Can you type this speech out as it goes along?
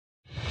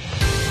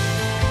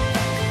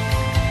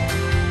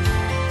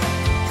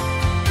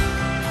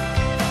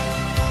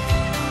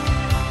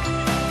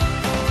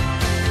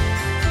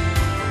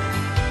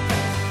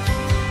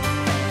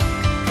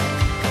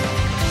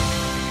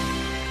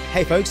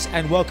Hey folks,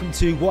 and welcome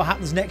to What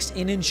Happens Next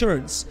in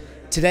Insurance.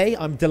 Today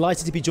I'm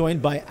delighted to be joined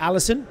by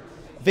Alison,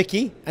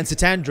 Vicki and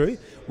Satadru,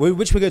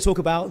 which we're going to talk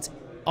about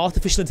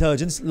artificial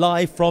intelligence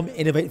live from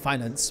Innovate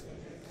Finance.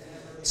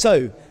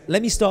 So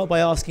let me start by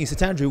asking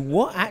Satadru,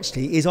 what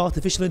actually is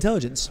artificial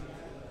intelligence?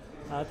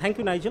 Thank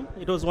you, Nigel.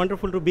 It was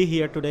wonderful to be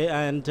here today.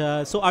 And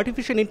so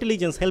artificial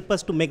intelligence helps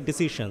us to make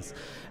decisions.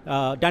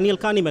 Daniel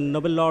Kahneman,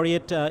 Nobel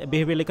laureate,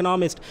 behavioral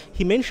economist,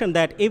 he mentioned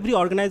that every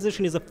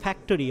organization is a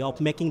factory of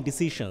making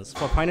decisions.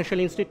 For financial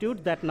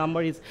institutes, that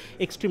number is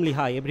extremely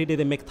high. Every day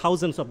they make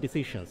thousands of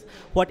decisions.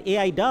 What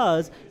AI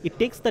does, it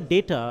takes the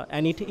data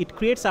and it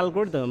creates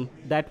algorithm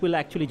that will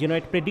actually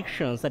generate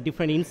predictions at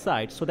different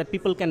insights so that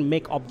people can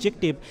make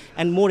objective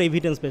and more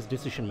evidence-based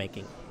decision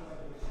making.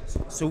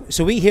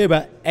 So we hear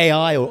about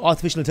AI or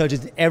artificial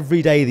intelligence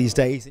every day these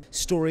days,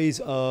 stories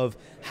of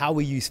how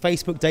we use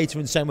Facebook data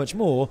and so much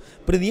more.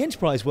 But in the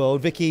enterprise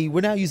world, Vicki,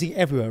 we're now using it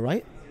everywhere,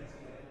 right?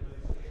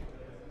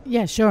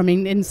 Yeah, sure. I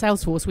mean, in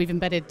Salesforce, we've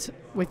embedded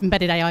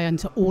AI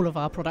into all of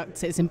our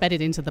products. It's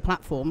embedded into the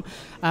platform,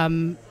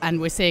 and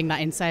we're seeing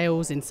that in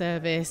sales, in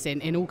service,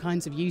 in all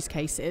kinds of use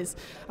cases.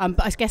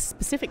 But I guess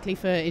specifically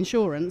for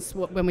insurance,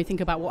 when we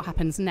think about what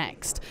happens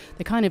next,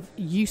 the kind of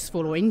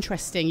useful or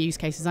interesting use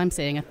cases I'm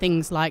seeing are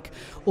things like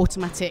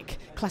automatic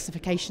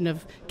classification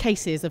of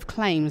cases of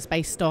claims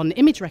based on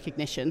image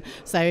recognition.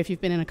 So if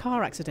you've been in a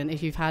car accident,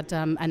 if you've had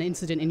an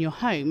incident in your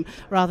home,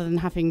 rather than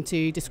having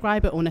to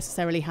describe it or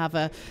necessarily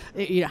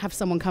have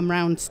someone come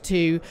round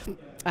to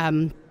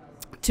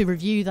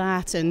review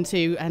that and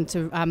to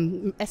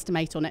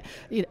estimate on it,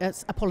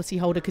 a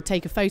policyholder could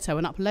take a photo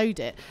and upload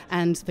it,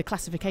 and the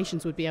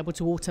classifications would be able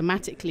to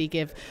automatically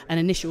give an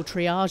initial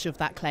triage of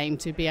that claim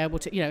to be able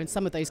to, and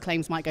some of those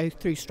claims might go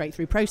straight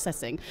through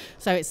processing.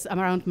 So it's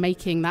around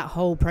making that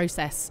whole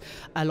process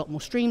a lot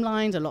more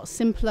streamlined, a lot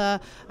simpler,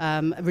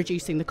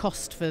 reducing the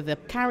cost for the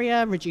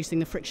carrier, reducing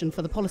the friction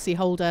for the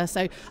policyholder.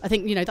 So I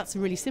think that's a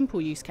really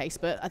simple use case,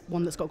 but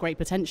one that's got great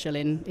potential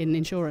in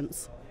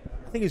insurance.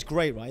 I think it's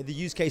great, right? The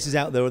use cases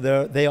out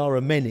there, they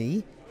are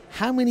many.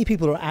 How many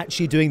people are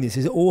actually doing this?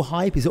 Is it all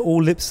hype? Is it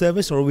all lip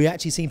service? Or are we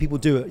actually seeing people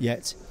do it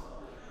yet?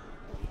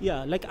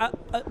 Yeah,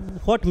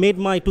 what made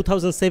my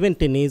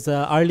 2017 is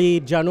early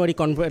January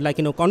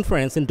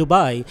conference in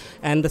Dubai,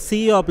 and the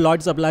CEO of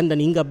Lloyd's of London,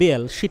 Inga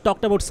Bell, she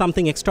talked about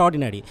something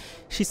extraordinary.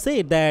 She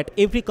said that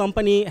every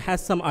company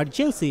has some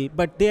urgency,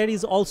 but there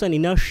is also an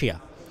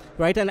inertia.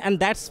 Right, and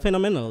that's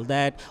phenomenal.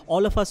 That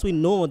all of us, we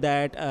know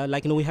that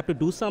we have to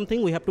do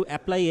something. We have to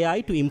apply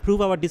AI to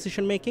improve our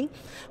decision making.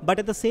 But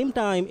at the same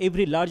time,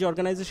 every large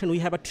organization, we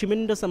have a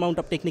tremendous amount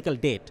of technical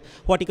debt,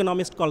 what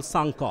economists call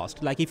sunk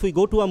cost. Like if we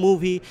go to a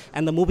movie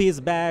and the movie is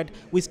bad,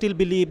 we still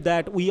believe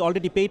that we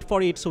already paid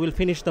for it, so we'll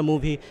finish the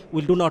movie.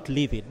 We'll do not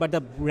leave it. But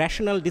the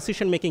rational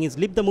decision making is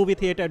leave the movie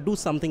theater, do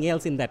something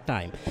else in that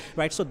time.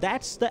 Right. So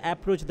that's the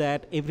approach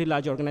that every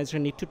large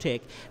organization need to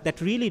take.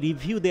 That really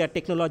review their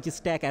technology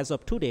stack as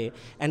of today,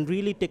 and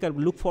really take a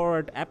look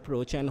forward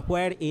approach and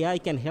where AI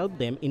can help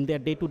them in their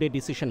day-to-day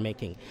decision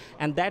making.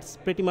 And that's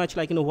pretty much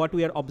what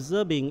we are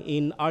observing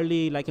in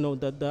early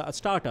the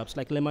startups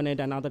like Lemonade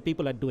and other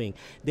people are doing.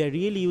 They're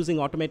really using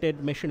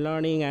automated machine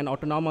learning and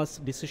autonomous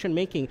decision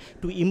making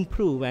to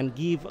improve and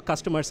give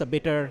customers a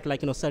better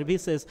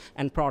services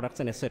and products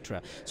and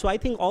etc. So I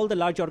think all the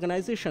large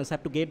organizations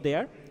have to get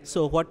there.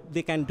 So what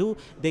they can do,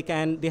 they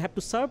have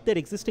to serve their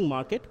existing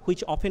market,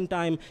 which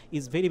oftentimes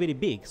is very, very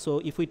big. So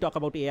if we talk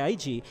about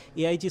AIG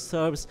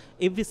serves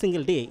every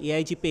single day.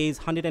 AIG pays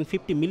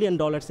 $150 million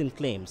in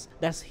claims.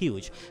 That's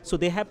huge. So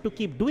they have to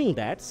keep doing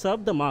that,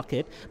 serve the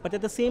market, but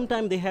at the same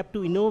time they have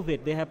to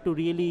innovate. They have to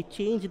really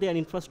change their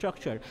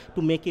infrastructure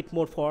to make it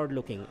more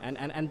forward-looking.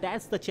 And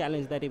that's the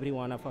challenge that every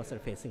one of us are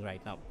facing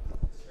right now.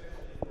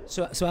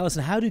 So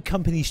Alison, how do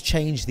companies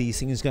change these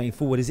things going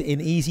forward? Is it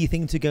an easy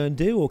thing to go and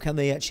do, or can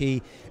they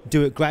actually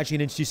do it gradually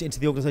and introduce it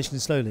into the organization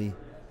slowly?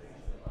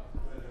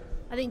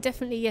 I think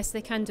definitely, yes,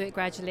 they can do it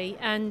gradually.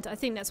 And I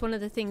think that's one of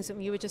the things that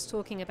you were just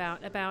talking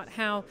about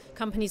how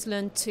companies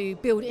learn to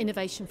build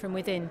innovation from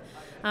within.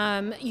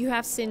 You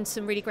have seen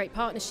some really great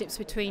partnerships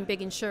between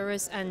big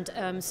insurers and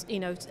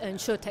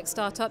insurtech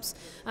startups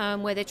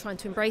where they're trying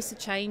to embrace the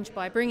change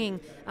by bringing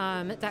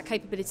that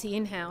capability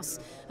in-house.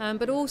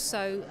 But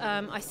also,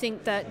 I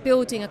think that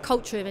building a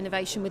culture of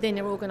innovation within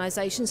their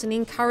organizations and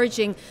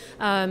encouraging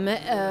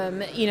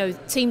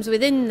teams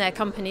within their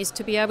companies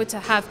to be able to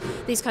have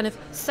these kind of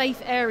safe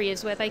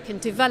areas where they can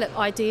develop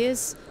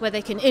ideas, where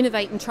they can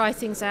innovate and try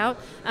things out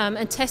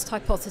and test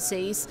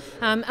hypotheses.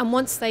 And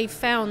once they've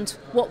found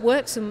what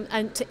works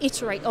and to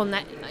iterate on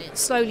that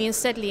slowly and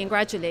steadily and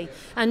gradually,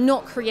 and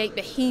not create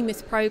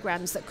behemoth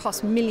programs that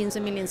cost millions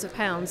and millions of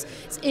pounds.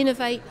 It's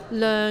innovate,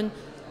 learn,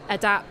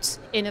 adapt,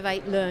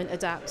 innovate, learn,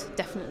 adapt,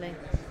 definitely.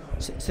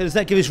 So does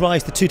that give us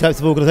rise to two types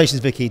of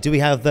organisations, Vicki? Do we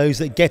have those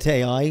that get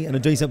AI and are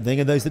doing something,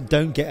 and those that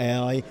don't get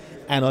AI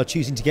and are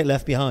choosing to get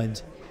left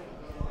behind?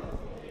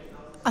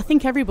 I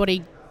think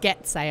everybody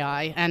gets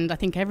AI, and I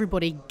think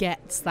everybody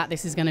gets that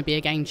this is going to be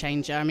a game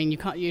changer. I mean,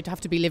 you'd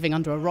have to be living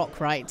under a rock,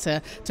 right,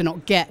 to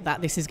not get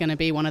that this is going to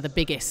be one of the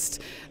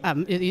biggest.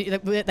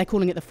 They're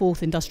calling it the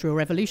fourth industrial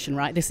revolution,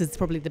 right? This is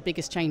probably the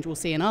biggest change we'll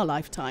see in our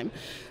lifetime.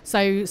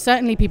 So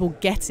certainly people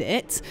get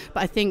it,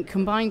 but I think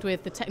combined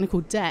with the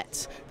technical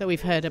debt that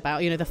we've heard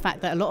about, the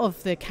fact that a lot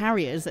of the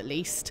carriers, at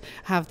least,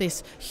 have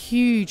this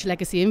huge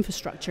legacy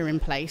infrastructure in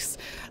place.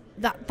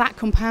 That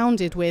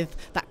compounded with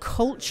that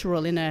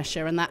cultural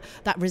inertia and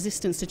that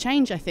resistance to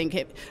change, I think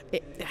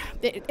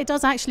it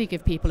does actually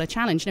give people a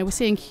challenge. We're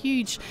seeing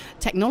huge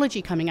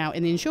technology coming out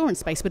in the insurance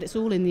space, but it's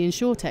all in the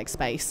insurtech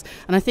space.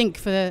 And I think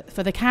for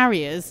the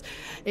carriers,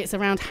 it's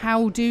around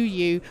how do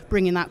you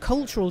bring in that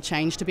cultural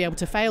change to be able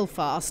to fail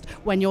fast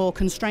when you're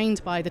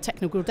constrained by the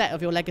technical debt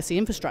of your legacy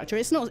infrastructure.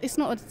 It's not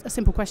a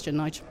simple question,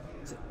 Nigel.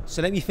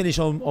 So let me finish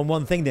on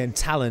one thing then,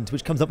 talent,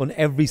 which comes up on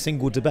every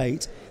single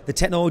debate. The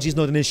technology is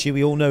not an issue.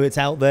 We all know it's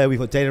out there. We've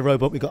got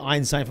DataRobot, we've got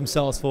Einstein from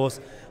Salesforce,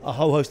 a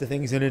whole host of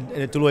things in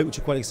a Deloitte, which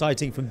are quite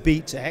exciting, from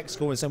Beat to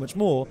HexScore and so much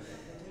more.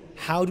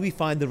 How do we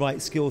find the right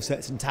skill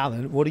sets and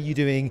talent? What are you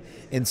doing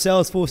in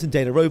Salesforce and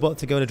DataRobot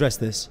to go and address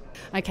this?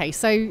 Okay,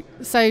 so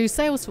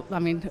Salesforce,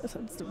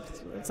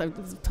 so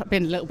it's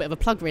been a little bit of a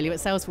plug really, but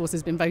Salesforce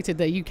has been voted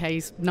the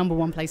UK's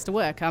 #1 place to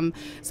work.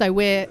 So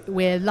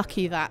we're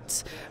lucky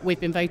that we've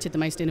been voted the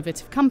most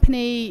innovative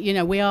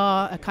company. We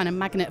are a kind of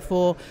magnet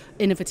for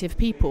innovative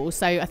people.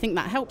 So I think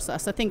that helps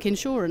us. I think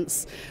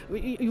insurance,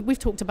 we've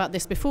talked about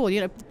this before,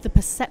 the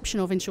perception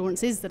of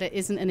insurance is that it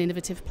isn't an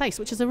innovative place,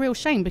 which is a real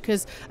shame,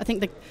 because I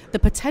think the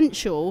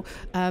potential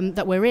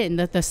that we're in,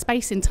 the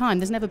space in time,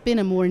 there's never been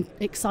a more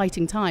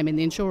exciting time in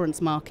the insurance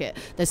market.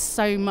 There's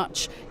so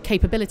much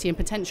capability and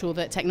potential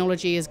that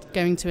technology is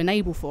going to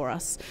enable for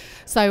us.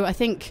 So I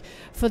think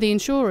for the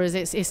insurers,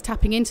 it's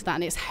tapping into that,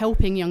 and it's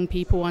helping young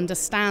people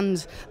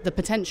understand the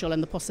potential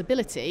and the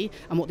possibility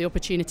and what the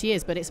opportunity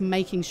is, but it's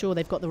making sure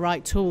they've got the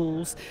right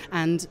tools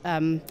and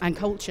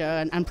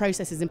culture and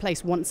processes in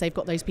place once they've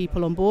got those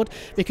people on board.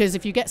 Because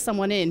if you get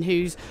someone in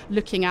who's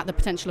looking at the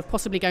potential of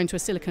possibly going to a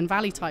Silicon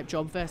Valley type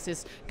job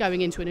versus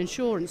going into an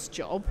insurance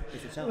job,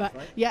 right?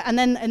 Yeah, and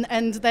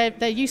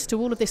they're used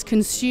to all of this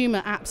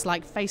consumer apps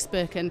like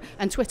Facebook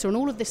and Twitter and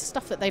all of this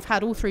stuff that they've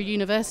had all through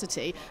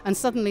university, and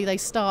suddenly they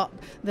start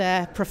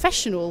their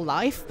professional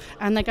life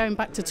and they're going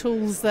back to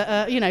tools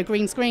that are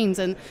green screens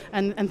and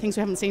things we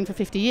haven't seen for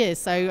 50 years.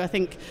 So I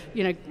think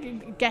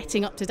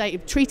getting up to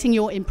date, treating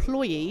your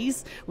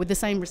employees with the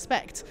same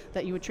respect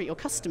that you would treat your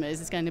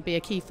customers is going to be a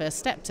key first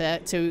step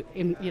to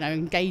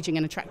engaging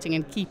and attracting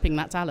and keeping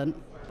that talent.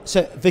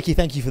 So, Vicki,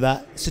 thank you for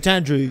that.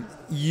 Satadru,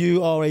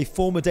 you are a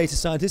former data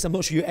scientist. I'm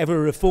not sure you're ever a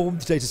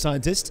reformed data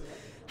scientist.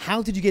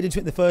 How did you get into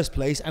it in the first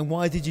place, and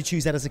why did you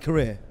choose that as a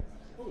career?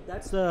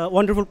 That's a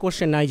wonderful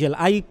question, Nigel.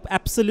 I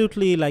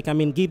absolutely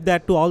give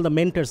that to all the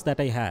mentors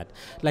that I had.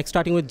 Like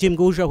starting with Jim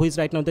Gouja, who is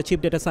right now the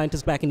chief data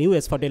scientist back in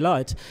US for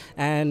Deloitte,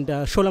 and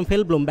Sholem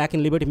Feldblum back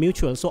in Liberty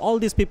Mutual. So all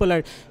these people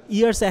are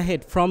years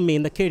ahead from me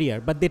in the career,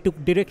 but they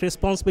took direct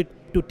responsibility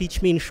to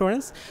teach me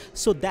insurance.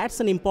 So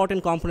that's an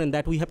important component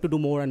that we have to do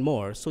more and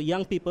more. So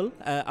young people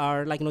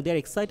are they're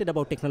excited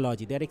about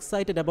technology. They're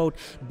excited about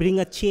bring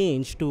a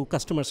change to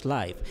customers'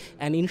 life.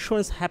 And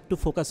insurance have to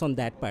focus on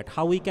that part.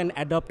 How we can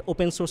adopt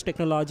open source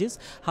technologies,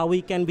 how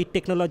we can be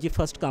technology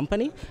first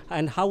company,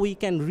 and how we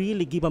can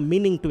really give a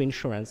meaning to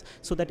insurance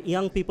so that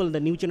young people, the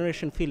new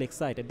generation, feel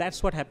excited.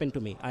 That's what happened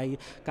to me.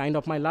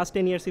 My last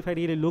 10 years, if I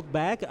really look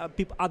back,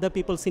 other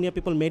people, senior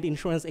people made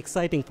insurance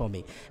exciting for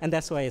me. And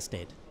that's why I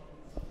stayed.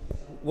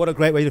 What a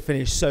great way to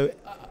finish. So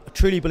I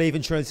truly believe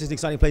insurance is an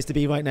exciting place to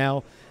be right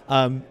now.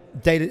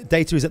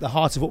 Data is at the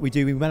heart of what we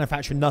do. We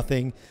manufacture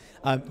nothing.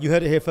 You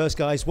heard it here first,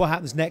 guys. What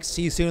happens next?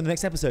 See you soon in the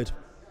next episode.